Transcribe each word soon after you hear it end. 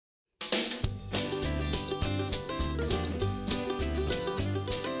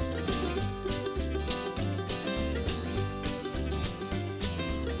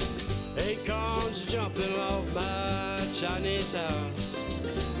unicorns jumping off my Chinese house.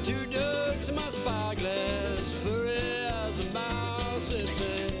 Two ducks in my spyglass, furry as a mouse. It's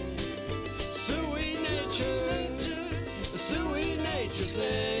a sweet nature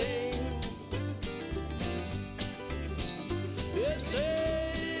thing. It's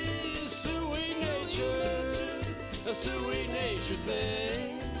a sweet nature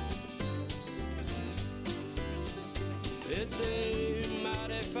thing. It's a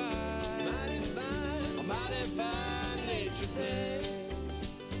mighty fine nature thing.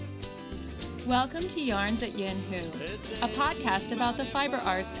 Welcome to Yarns at Yin Hu, a podcast about the fiber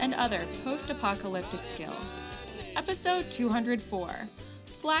arts and other post-apocalyptic skills. Episode 204,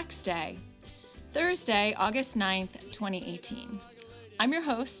 Flax Day, Thursday, August 9th, 2018. I'm your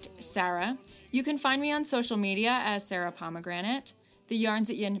host, Sarah. You can find me on social media as Sarah Pomegranate. The Yarns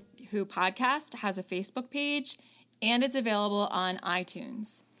at Yin Hu podcast has a Facebook page, and it's available on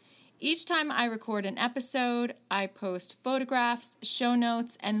iTunes. Each time I record an episode, I post photographs, show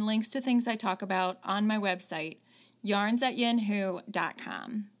notes, and links to things I talk about on my website,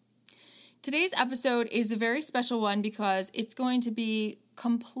 yarnsatyinhu.com. Today's episode is a very special one because it's going to be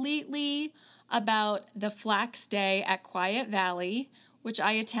completely about the Flax Day at Quiet Valley, which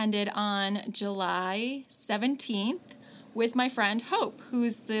I attended on July 17th with my friend Hope,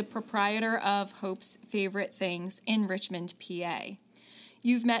 who's the proprietor of Hope's Favorite Things in Richmond, PA.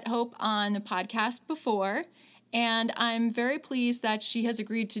 You've met Hope on the podcast before, and I'm very pleased that she has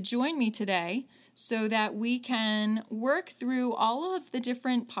agreed to join me today so that we can work through all of the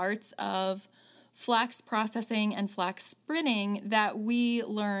different parts of flax processing and flax spinning that we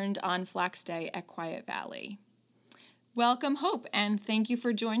learned on Flax Day at Quiet Valley. Welcome, Hope, and thank you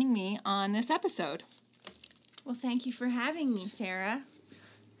for joining me on this episode. Well, thank you for having me, Sarah.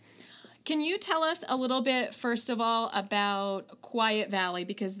 Can you tell us a little bit, first of all, about Quiet Valley?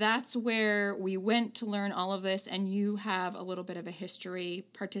 Because that's where we went to learn all of this, and you have a little bit of a history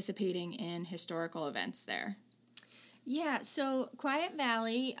participating in historical events there. Yeah, so Quiet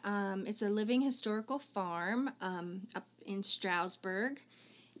Valley, it's a living historical farm up in Stroudsburg,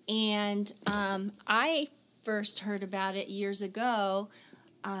 and I first heard about it years ago.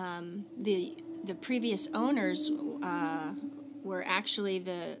 The previous owners were actually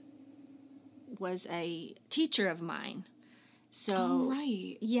was a teacher of mine. So, oh,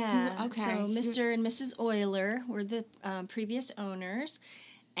 right. Yeah. Okay. So Mr. and Mrs. Euler were the previous owners,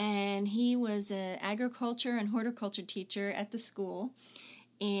 and he was an agriculture and horticulture teacher at the school,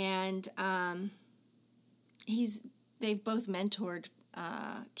 and they've both mentored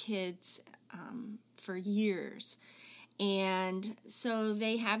kids for years. And so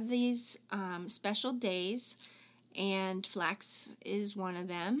they have these special days, and flax is one of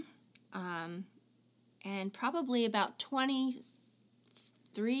them. And probably about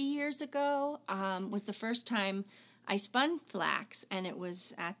 23 years ago was the first time I spun flax, and it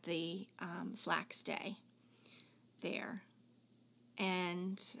was at the Flax Day there.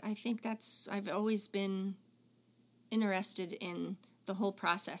 And I think I've always been interested in the whole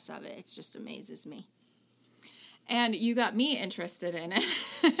process of it. It just amazes me. And you got me interested in it.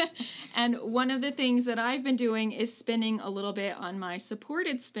 And one of the things that I've been doing is spinning a little bit on my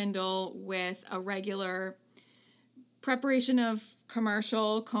supported spindle with a regular preparation of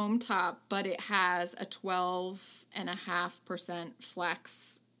commercial comb top, but it has a 12.5%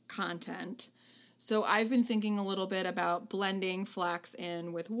 flax content. So I've been thinking a little bit about blending flax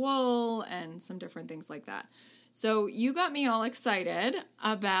in with wool and some different things like that. So you got me all excited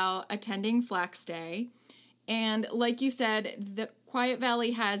about attending Flax Day. And like you said, the Quiet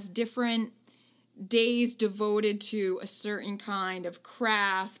Valley has different days devoted to a certain kind of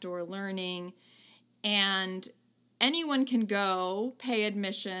craft or learning, and anyone can go, pay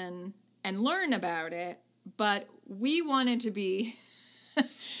admission, and learn about it, but we wanted to be,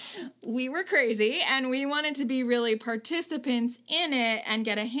 we were crazy, and we wanted to be really participants in it and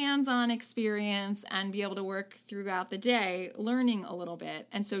get a hands-on experience and be able to work throughout the day learning a little bit.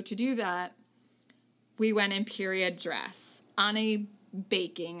 And so to do that, we went in period dress on a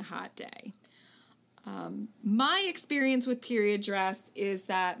baking hot day. My experience with period dress is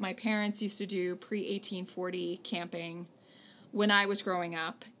that my parents used to do pre-1840 camping when I was growing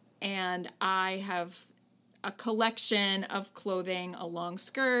up, and I have a collection of clothing, a long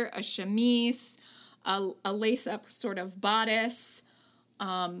skirt, a chemise, a lace-up sort of bodice,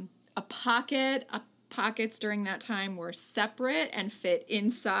 a pocket. Pockets during that time were separate and fit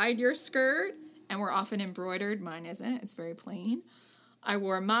inside your skirt, and were often embroidered. Mine isn't. It's very plain. I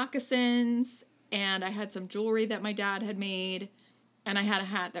wore moccasins, and I had some jewelry that my dad had made, and I had a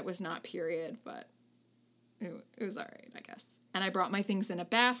hat that was not period, but it was all right, I guess. And I brought my things in a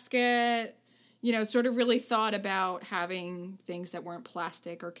basket, sort of really thought about having things that weren't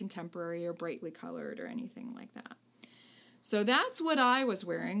plastic or contemporary or brightly colored or anything like that. So that's what I was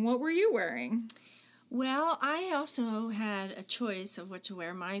wearing. What were you wearing? Well, I also had a choice of what to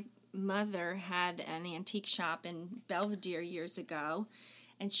wear. My mother had an antique shop in Belvedere years ago,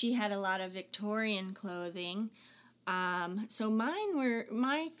 and she had a lot of Victorian clothing. So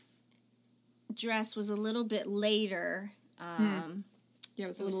my dress was a little bit later. Yeah, it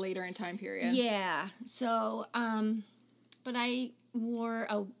was a little later in time period. Yeah. So, but I wore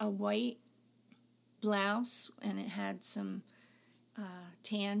a white blouse, and it had some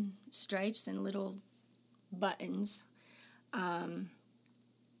tan stripes and little buttons, and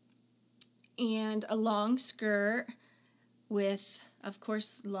a long skirt with, of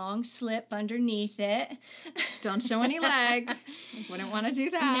course, long slip underneath it. Don't show any leg. Wouldn't want to do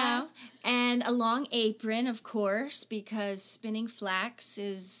that. No. And a long apron, of course, because spinning flax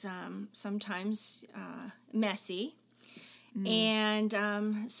is sometimes messy. And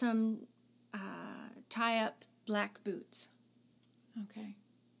some tie-up black boots. Okay.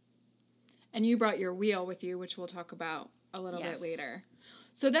 And you brought your wheel with you, which we'll talk about a little bit later.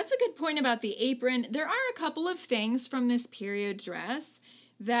 So that's a good point about the apron. There are a couple of things from this period dress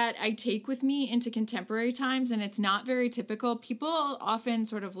that I take with me into contemporary times, and it's not very typical. People often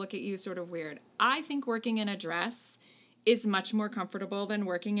sort of look at you sort of weird. I think working in a dress is much more comfortable than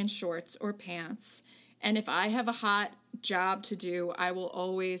working in shorts or pants. And if I have a hot job to do, I will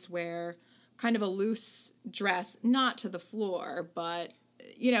always wear kind of a loose dress, not to the floor, but,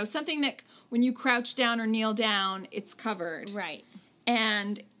 something that when you crouch down or kneel down, it's covered. Right.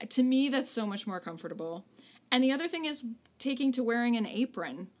 And to me, that's so much more comfortable. And the other thing is taking to wearing an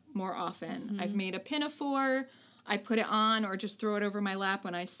apron more often. Mm-hmm. I've made a pinafore. I put it on or just throw it over my lap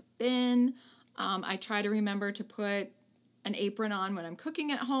when I spin. I try to remember to put an apron on when I'm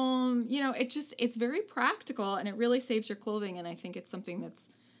cooking at home. It's very practical, and it really saves your clothing. And I think it's something that's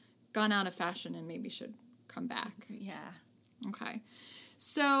gone out of fashion and maybe should come back. Yeah. Okay.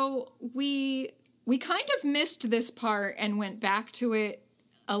 So we kind of missed this part and went back to it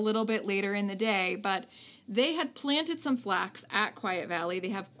a little bit later in the day, but they had planted some flax at Quiet Valley. They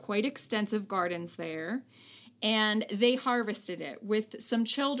have quite extensive gardens there, and they harvested it with some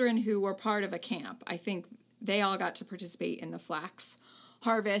children who were part of a camp. I think they all got to participate in the flax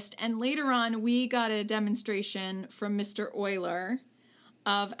harvest, and later on we got a demonstration from Mr. Euler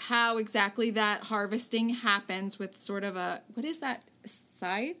of how exactly that harvesting happens with sort of what is that,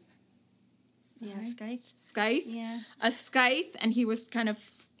 scythe? Yeah, scythe. Scythe? Yeah. A scythe, and he was kind of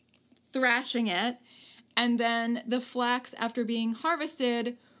thrashing it. And then the flax, after being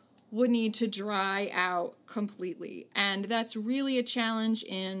harvested, would need to dry out completely. And that's really a challenge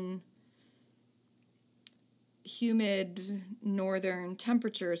in humid northern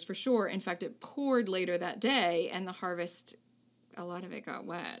temperatures for sure. In fact, it poured later that day, and the harvest, a lot of it got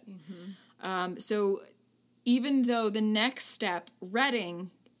wet. Mm-hmm. So even though the next step, retting,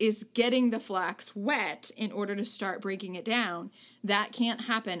 is getting the flax wet in order to start breaking it down, that can't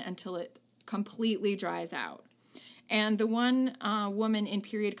happen until it completely dries out. And the one woman in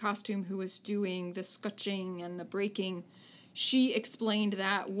period costume who was doing the scutching and the breaking, she explained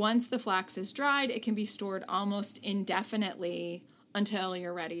that once the flax is dried, it can be stored almost indefinitely until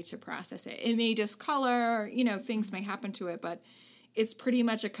you're ready to process it. It may discolor, things may happen to it, but it's pretty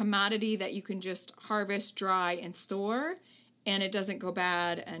much a commodity that you can just harvest, dry, and store, and it doesn't go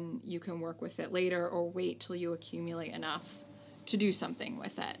bad, and you can work with it later or wait till you accumulate enough to do something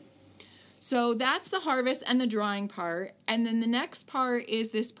with it. So that's the harvest and the drying part. And then the next part is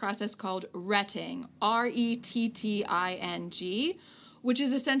this process called retting, R-E-T-T-I-N-G, which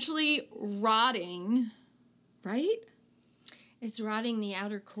is essentially rotting, right? It's rotting the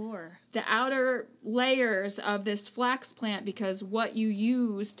outer core. The outer layers of this flax plant, because what you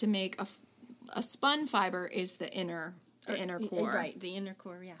use to make a spun fiber is the inner core. Right, the inner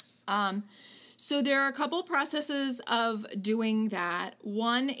core, yes. So there are a couple processes of doing that.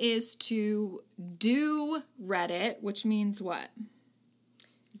 One is to do Reddit, which means what?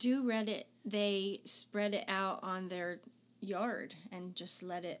 Do Reddit. They spread it out on their yard and just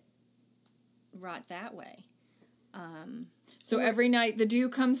let it rot that way. So every night the dew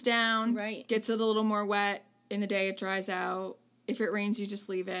comes down, right, gets it a little more wet. In the day it dries out. If it rains, you just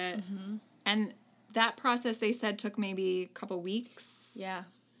leave it. Mm-hmm. And that process, they said, took maybe a couple weeks. Yeah.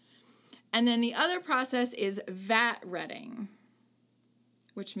 And then the other process is vat retting,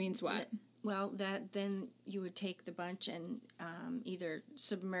 which means what? Well, then you would take the bunch and either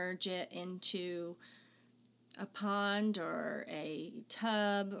submerge it into a pond or a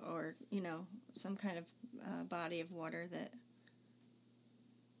tub or, some kind of body of water that.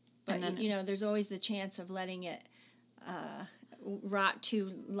 But And then, there's always the chance of letting it rot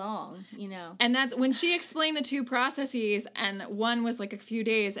too long. And that's when she explained the two processes, and one was like a few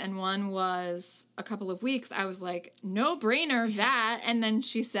days and one was a couple of weeks. I was like, no brainer, that. And then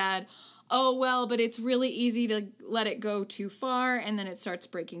she said, oh, well, but it's really easy to let it go too far and then it starts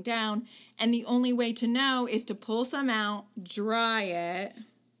breaking down. And the only way to know is to pull some out, dry it,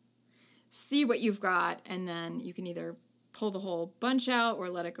 see what you've got, and then you can either pull the whole bunch out or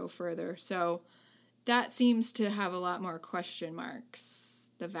let it go further. So that seems to have a lot more question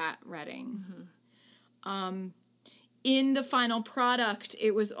marks, the vat retting. Mm-hmm. In the final product,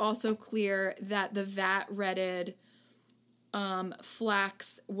 it was also clear that the vat retted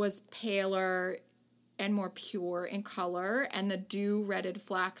flax was paler and more pure in color, and the dew retted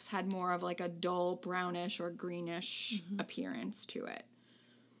flax had more of like a dull brownish or greenish appearance to it.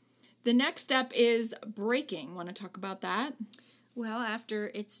 The next step is breaking. Want to talk about that? Well, after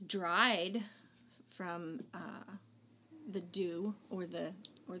it's dried from the dew or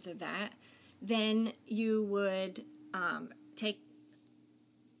the vat, then you would take.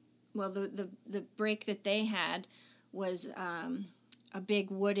 Well, the break that they had was a big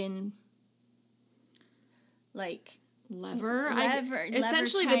wooden, like lever. lever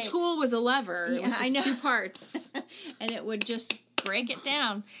Essentially, the tool was a lever. Yeah, it was just two parts, and it would just break it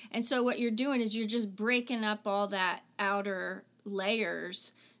down. And so what you're doing is you're just breaking up all that outer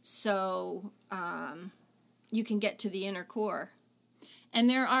layers, so you can get to the inner core.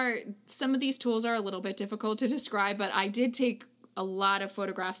 And some of these tools are a little bit difficult to describe, but I did take a lot of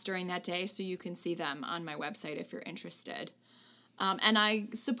photographs during that day, so you can see them on my website if you're interested. And I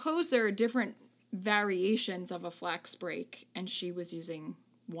suppose there are different variations of a flax break, and she was using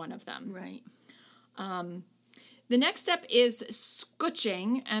one of them. Right. The next step is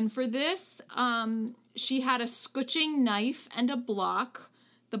scutching, and for this, she had a scutching knife and a block.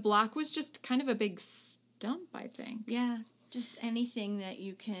 The block was just kind of a big stump, I think. Yeah, just anything that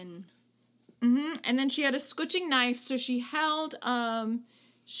you can... Mm-hmm. And then she had a scutching knife, so she held a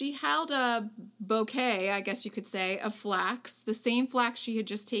bouquet, I guess you could say, of flax, the same flax she had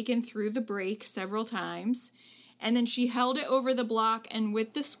just taken through the break several times, and then she held it over the block, and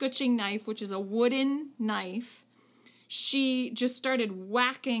with the scutching knife, which is a wooden knife, she just started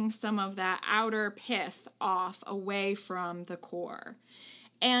whacking some of that outer pith off away from the core.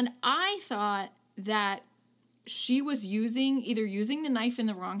 And I thought that she was either using the knife in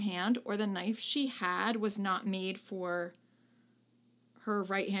the wrong hand, or the knife she had was not made for her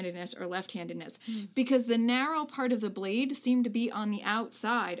right-handedness or left-handedness, because the narrow part of the blade seemed to be on the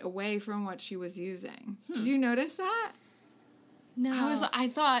outside away from what she was using. Did you notice that? No. I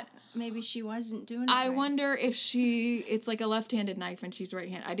thought maybe she wasn't doing it I right. wonder if it's like a left-handed knife and she's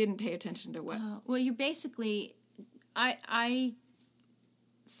right-handed. I didn't pay attention to what. Well, you basically, I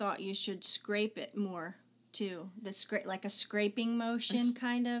thought you should scrape it more too. Like a scraping motion,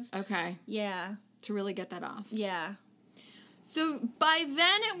 kind of. Okay. Yeah. To really get that off. Yeah. So by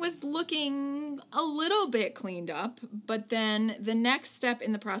then it was looking a little bit cleaned up, but then the next step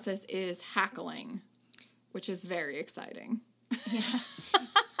in the process is hackling, which is very exciting. Yeah.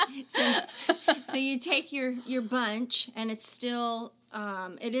 So you take your bunch, and it's still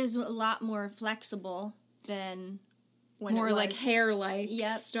it is a lot more flexible than when more it was. like hair-like.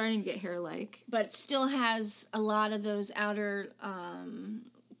 Yep. Starting to get hair-like. But it still has a lot of those outer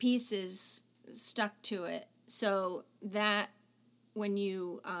pieces stuck to it. So that when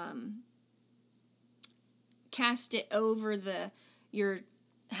you cast it over your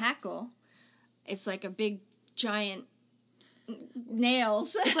hackle, it's like a big giant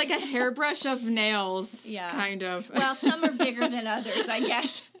nails. It's like a hairbrush of nails, Yeah. kind of. Well, some are bigger than others, I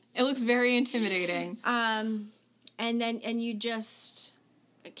guess. It looks very intimidating. And you just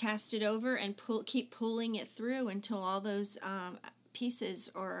cast it over and keep pulling it through until all those pieces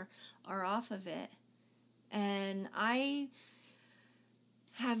are off of it. And I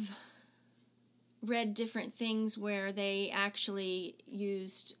have read different things where they actually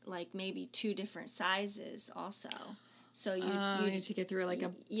used like maybe 2 different sizes also. So you need to get through like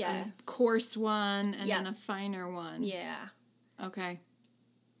a yeah. coarse one and Yeah. then a finer one. Yeah. Okay.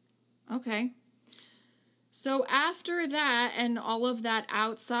 So after that and all of that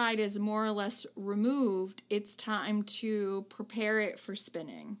outside is more or less removed, it's time to prepare it for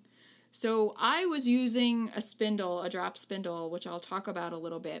spinning. So I was using a drop spindle, which I'll talk about a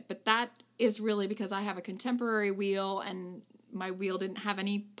little bit, but that is really because I have a contemporary wheel and my wheel didn't have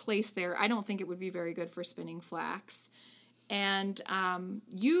any place there. I don't think it would be very good for spinning flax. And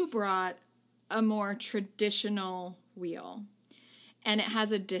you brought a more traditional wheel. and it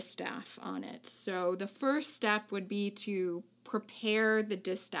has a distaff on it. So the first step would be to prepare the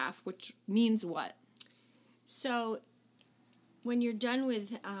distaff, which means what? So when you're done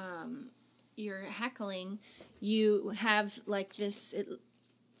with your heckling, you have like this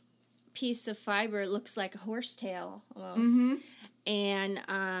piece of fiber. It looks like a horsetail almost. Mm-hmm.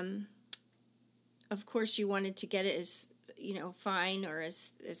 And of course you wanted to get it as, fine or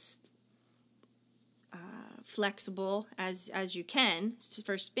as flexible as you can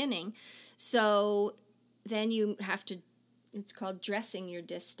for spinning. So then you have to, it's called dressing your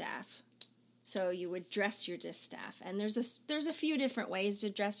distaff. So you would dress your distaff, and there's a few different ways to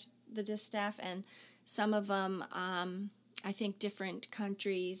dress the distaff, and some of them, I think different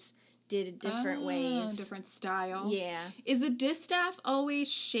countries did it different ways. Different style. Yeah. Is the distaff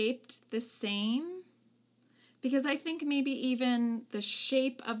always shaped the same? Because I think maybe even the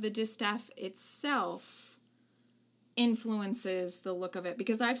shape of the distaff itself influences the look of it,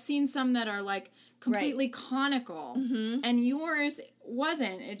 because I've seen some that are like completely conical, and yours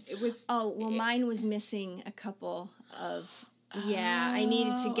wasn't. It was. Oh well, mine was missing a couple of. Yeah, I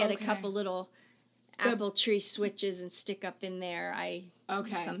needed to get a couple little apple tree switches and stick up in there. I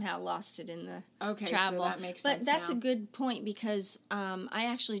somehow lost it in the travel. So that makes sense. But that's a good point, because I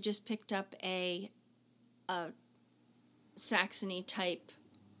actually just picked up a Saxony type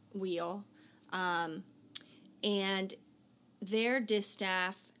wheel. And their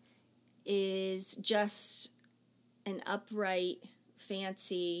distaff is just an upright,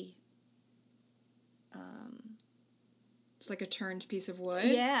 fancy... it's like a turned piece of wood?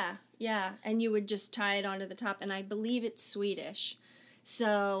 Yeah. And you would just tie it onto the top. And I believe it's Swedish.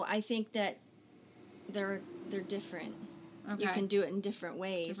 So I think that they're different. Okay. You can do it in different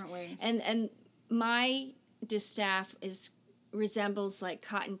ways. And my distaff resembles like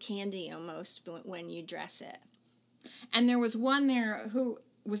cotton candy almost when you dress it. And there was one there who,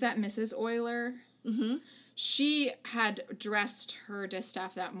 was that Mrs. Euler? Mm-hmm. She had dressed her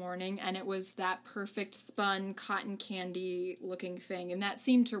distaff that morning, and it was that perfect spun cotton candy looking thing. And that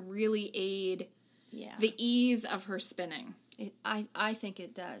seemed to really aid the ease of her spinning. I think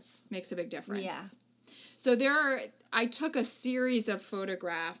it does. Makes a big difference. Yeah. So I took a series of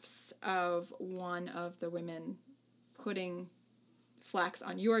photographs of one of the women putting flax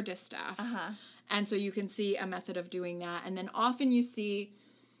on your distaff. Uh-huh. And so you can see a method of doing that. And then often you see,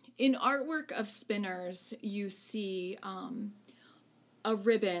 in artwork of spinners, you see a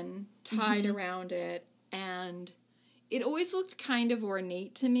ribbon tied around it. And it always looked kind of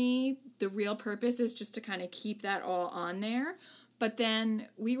ornate to me. The real purpose is just to kind of keep that all on there. But then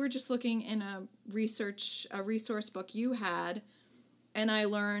we were just looking in a resource book you had, and I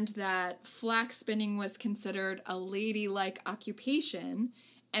learned that flax spinning was considered a ladylike occupation.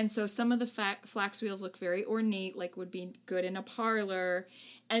 And so some of the flax wheels look very ornate, like would be good in a parlor.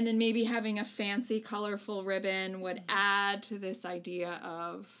 And then maybe having a fancy, colorful ribbon would add to this idea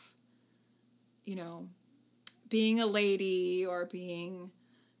of, being a lady or being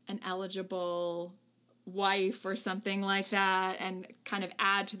an eligible wife or something like that, and kind of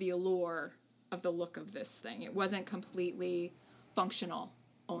add to the allure of the look of this thing. It wasn't completely functional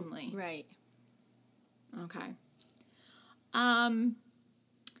only. Right. Okay.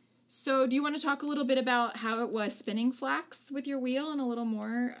 So do you want to talk a little bit about how it was spinning flax with your wheel, and a little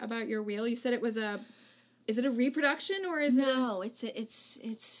more about your wheel? You said it was is it a reproduction, or is it? No, it's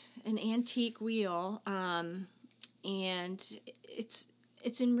an antique wheel, and it's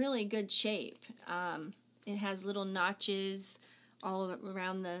in really good shape. It has little notches all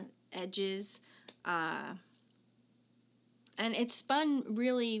around the edges, and it's spun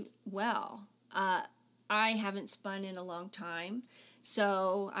really well. I haven't spun in a long time,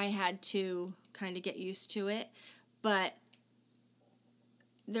 so I had to kind of get used to it. But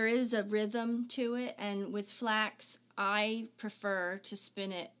there is a rhythm to it, and with flax, I prefer to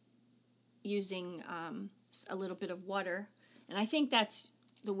spin it using a little bit of water. And I think that's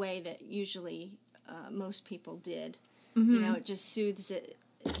the way that usually most people did. Mm-hmm. It just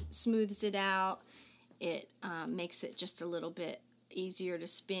smooths it out. It makes it just a little bit easier to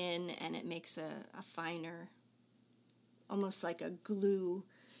spin, and it makes a finer, almost like a glue.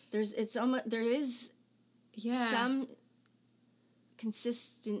 There is some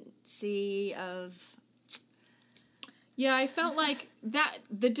consistency of. Yeah, I felt like that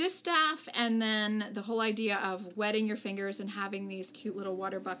the distaff, and then the whole idea of wetting your fingers and having these cute little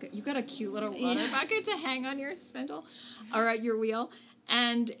water bucket. You got a cute little water bucket to hang on your spindle or at your wheel.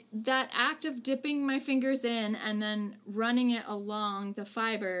 And that act of dipping my fingers in and then running it along the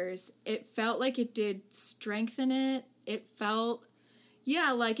fibers, it felt like it did strengthen it. It felt,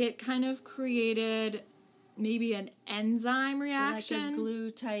 like it kind of created maybe an enzyme reaction. Like a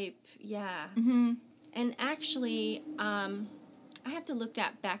glue type, yeah. Mm-hmm. And actually, I have to look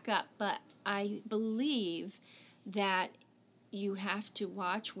that back up, but I believe that you have to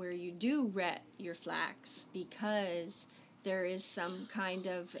watch where you do wet your flax because there is some kind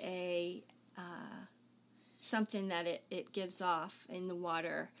of a something that it gives off in the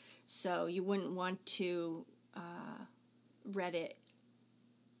water. So you wouldn't want to wet it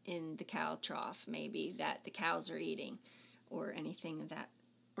in the cow trough, maybe, that the cows are eating or anything of that.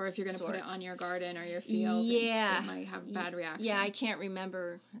 Or if you're going to put it on your garden or your field, yeah, it might have a bad reaction. Yeah, I can't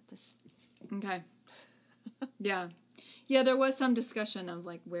remember this. Okay. Yeah. Yeah, there was some discussion of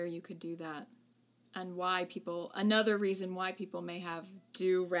like where you could do that and why people, another reason why people may have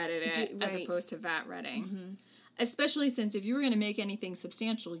redded it as opposed to vat redding. Mm-hmm. Especially since if you were going to make anything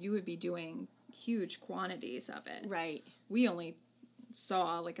substantial, you would be doing huge quantities of it. Right. We only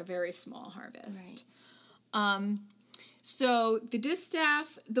saw like a very small harvest. Right. So the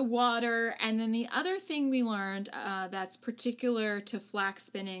distaff, the water, and then the other thing we learned that's particular to flax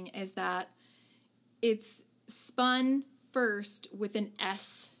spinning is that it's spun first with an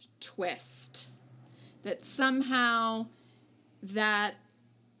S twist. That somehow that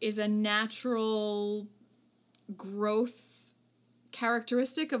is a natural growth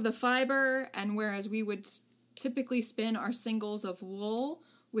characteristic of the fiber, and whereas we would typically spin our singles of wool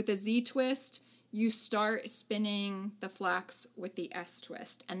with a Z twist, you start spinning the flax with the S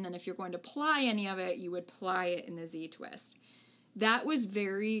twist. And then if you're going to ply any of it, you would ply it in the Z twist. That was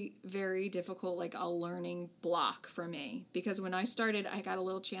very, very difficult, like a learning block for me. Because when I started, I got a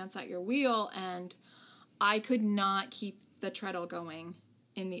little chance at your wheel, and I could not keep the treadle going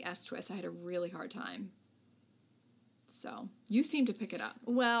in the S twist. I had a really hard time. So, you seem to pick it up.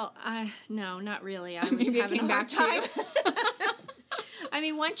 Well, no, not really. I was having a hard time. I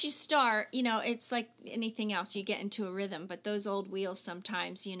mean, once you start, it's like anything else. You get into a rhythm. But those old wheels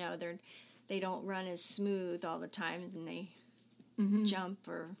sometimes, they don't run as smooth all the time, and they jump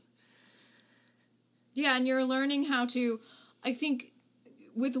or... Yeah, and you're learning how to... I think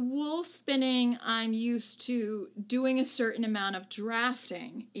with wool spinning, I'm used to doing a certain amount of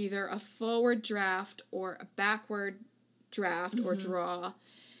drafting, either a forward draft or a backward draft or draw.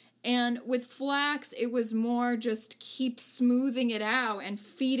 And with flax, it was more just keep smoothing it out and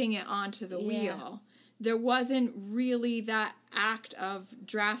feeding it onto the wheel. There wasn't really that act of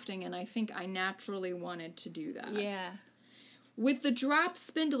drafting, and I think I naturally wanted to do that. Yeah. With the drop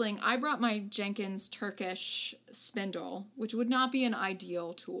spindling, I brought my Jenkins Turkish spindle, which would not be an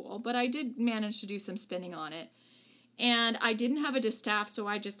ideal tool, but I did manage to do some spinning on it. And I didn't have a distaff, so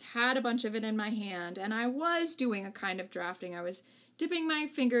I just had a bunch of it in my hand, and I was doing a kind of drafting. I was dipping my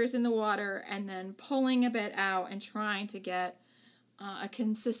fingers in the water and then pulling a bit out and trying to get a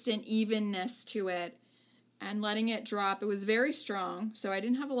consistent evenness to it and letting it drop. It was very strong, so I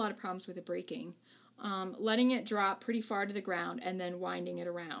didn't have a lot of problems with it breaking. Letting it drop pretty far to the ground and then winding it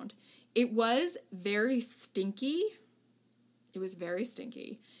around. It was very stinky. It was very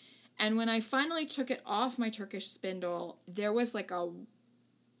stinky. And when I finally took it off my Turkish spindle, there was like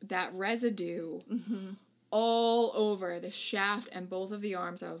that residue all over the shaft and both of the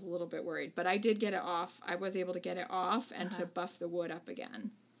arms. I was a little bit worried, but I did get it off. I was able to get it off and to buff the wood up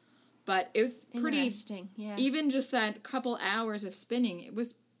again. But it was pretty interesting. Yeah. Even just that couple hours of spinning, it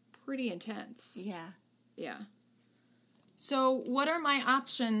was pretty intense. Yeah. Yeah. So what are my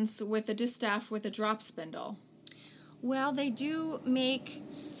options with a distaff with a drop spindle? Well, they do make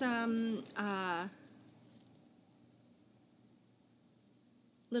some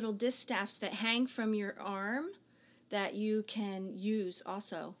little distaffs that hang from your arm that you can use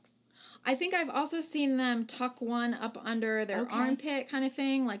also. I think I've also seen them tuck one up under their armpit kind of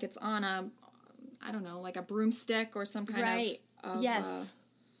thing, like it's on like a broomstick or some kind of yes.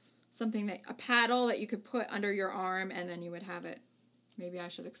 Something a paddle that you could put under your arm and then you would have it. Maybe I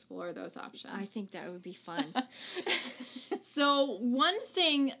should explore those options. I think that would be fun. So one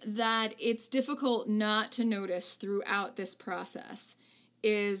thing that it's difficult not to notice throughout this process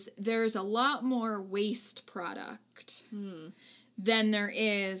is there's a lot more waste product than there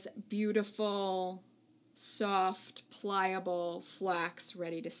is beautiful, soft, pliable flax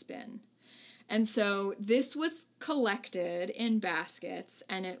ready to spin. And so this was collected in baskets,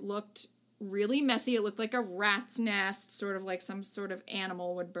 and it looked really messy. It looked like a rat's nest, sort of like some sort of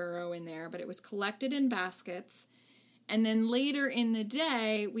animal would burrow in there, but it was collected in baskets. And then later in the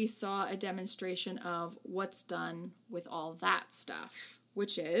day, we saw a demonstration of what's done with all that stuff,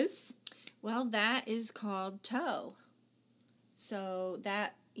 which is? Well, that is called tow. So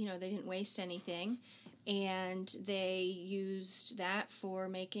that, they didn't waste anything. And they used that for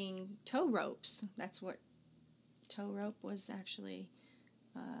making tow ropes. That's what tow rope was actually...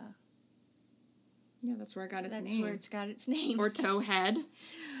 Yeah, that's where it got its name. That's where it's got its name. Or towhead.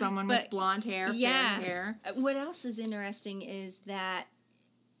 Someone with blonde hair, fairy hair. What else is interesting is that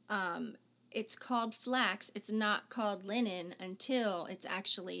it's called flax. It's not called linen until it's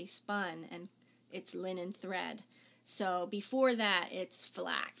actually spun and it's linen thread. So before that, it's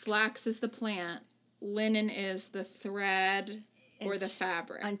flax. Flax is the plant. Linen is the thread or the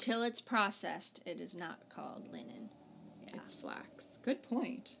fabric. Until it's processed, it is not called linen. Yeah. It's flax. Good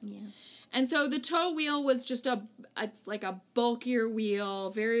point. Yeah. And so the tow wheel was just it's like a bulkier wheel,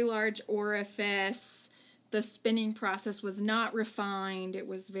 very large orifice. The spinning process was not refined. It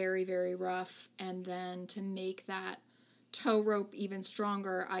was very, very rough. And then to make that tow rope even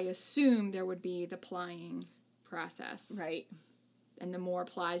stronger, I assume there would be the plying process. Right. And the more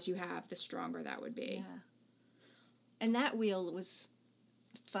plies you have, the stronger that would be. Yeah. And that wheel was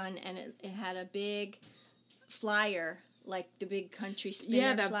fun, and it had a big flyer, like the big country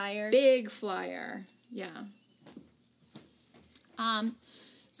spinner flyers. Big flyer. Yeah.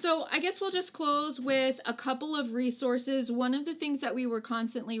 So I guess we'll just close with a couple of resources. One of the things that we were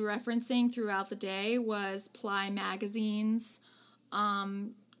constantly referencing throughout the day was Ply Magazine's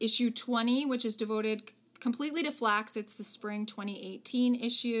issue 20, which is devoted completely to flax. It's the spring 2018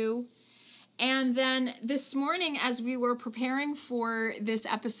 issue. And then this morning, as we were preparing for this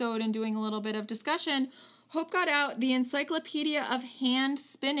episode and doing a little bit of discussion, Hope got out the Encyclopedia of Hand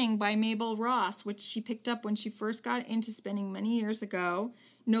Spinning by Mabel Ross, which she picked up when she first got into spinning many years ago.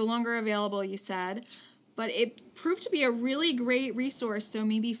 No longer available, you said. But it proved to be a really great resource, so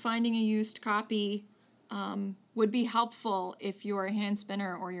maybe finding a used copy would be helpful if you're a hand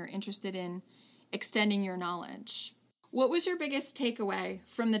spinner or you're interested in extending your knowledge. What was your biggest takeaway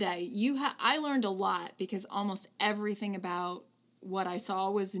from the day? I learned a lot because almost everything about what I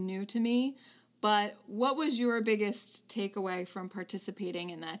saw was new to me. But what was your biggest takeaway from participating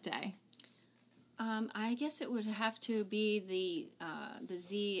in that day? I guess it would have to be the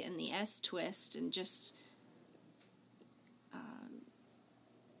Z and the S twist, and just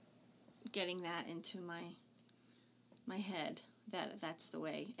getting that into my head. That's the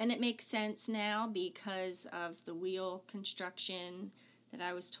way. And it makes sense now because of the wheel construction that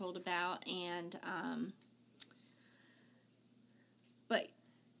I was told about. And but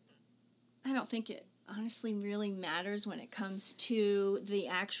I don't think it honestly really matters when it comes to the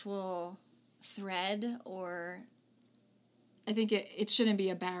actual thread, or... I think it shouldn't be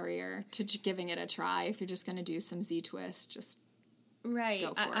a barrier to giving it a try. If you're just going to do some Z-twist, just right.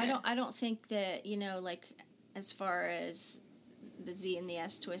 Go for I it. I don't think that, like as far as the Z and the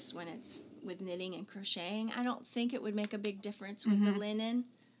S twist when it's with knitting and crocheting, I don't think it would make a big difference with the linen.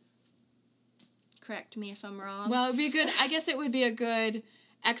 Correct me if I'm wrong. Well, it would be good. I guess it would be a good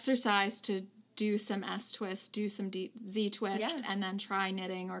exercise to do some S twist, do some Z twist, and then try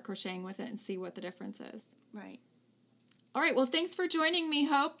knitting or crocheting with it and see what the difference is. Right. All right, well, thanks for joining me,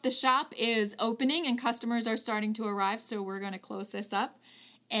 Hope. The shop is opening and customers are starting to arrive, so we're going to close this up.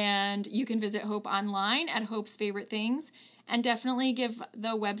 And you can visit Hope online at Hope's Favorite Things, and definitely give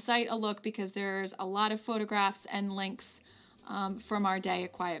the website a look because there's a lot of photographs and links from our day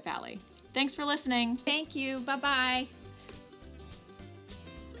at Quiet Valley. Thanks for listening. Thank you. Bye-bye.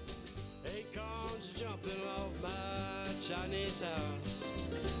 Acorns jumping off my Chinese house.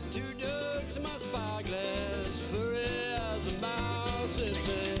 2 ducks in my spyglass, furry as a mouse. It's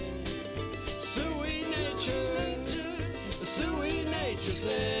a sweet nature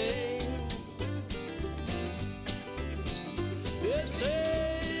thing. It's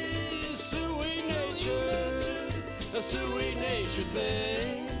a sweet nature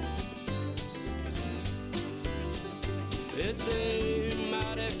thing. It's a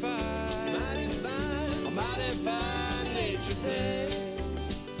mighty fine nature thing.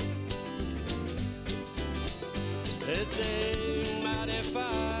 It's a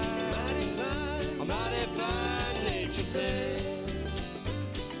mighty fine nature thing.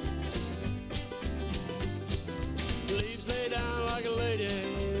 Leaves lay down like a lady,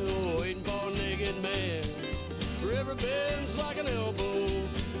 waiting for a naked man. River bends like an elbow,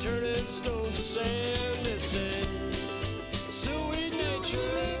 turning stones to sand. It's a sweet nature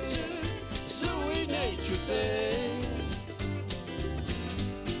thing.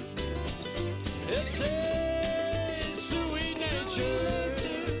 It's a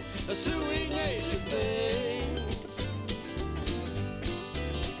sweet nature thing.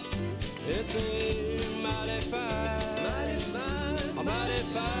 It's a mighty fine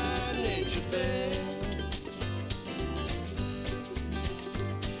nature thing.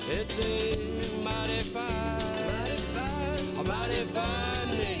 It's a mighty fine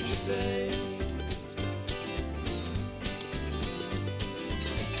nature thing.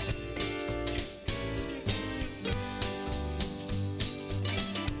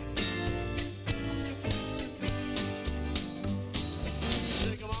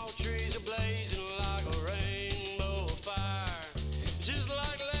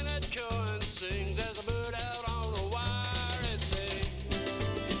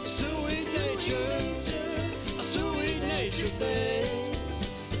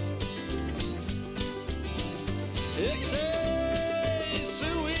 It's a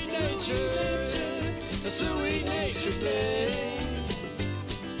sweet nature, a sweet nature thing.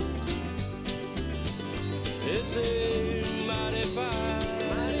 It's a mighty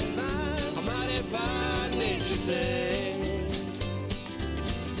fine nature thing.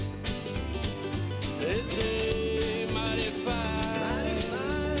 It's a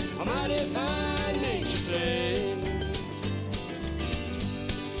mighty fine nature thing.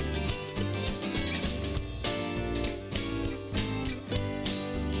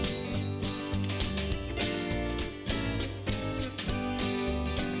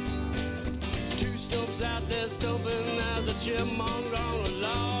 Two stumps out there stumping as a chipmunk gone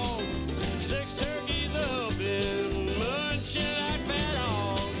along. Six turkeys up in munching like fat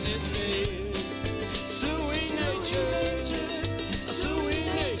hogs. It's a sweet nature thing. It's a sweet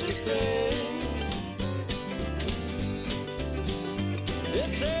nature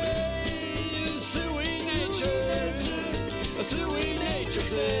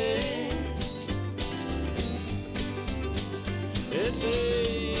thing. It's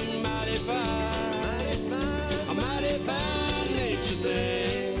a mighty fine nature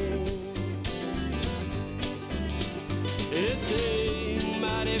thing. It's a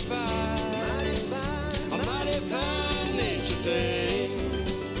mighty fine nature thing.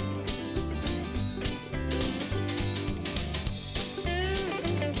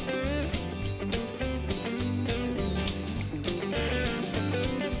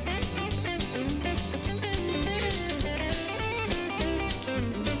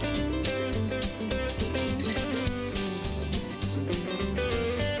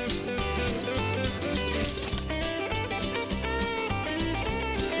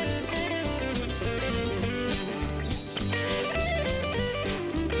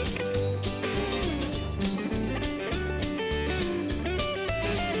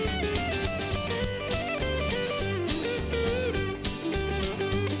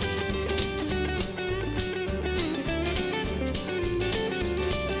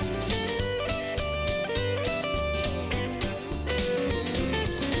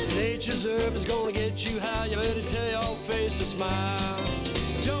 Nature's herb is gonna get you high. You better tell your face to smile.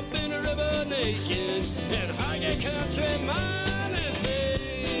 Jump in the river naked and hike a country mile. It's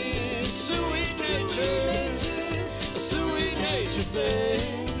a sweet nature thing. It's a sweet nature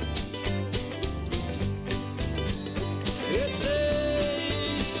thing.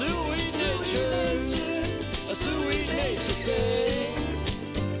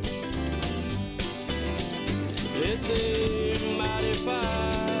 It's a mighty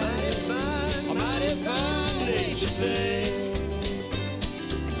fine nature thing.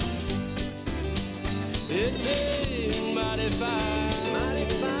 It's a mighty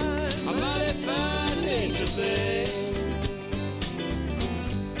fine nature thing.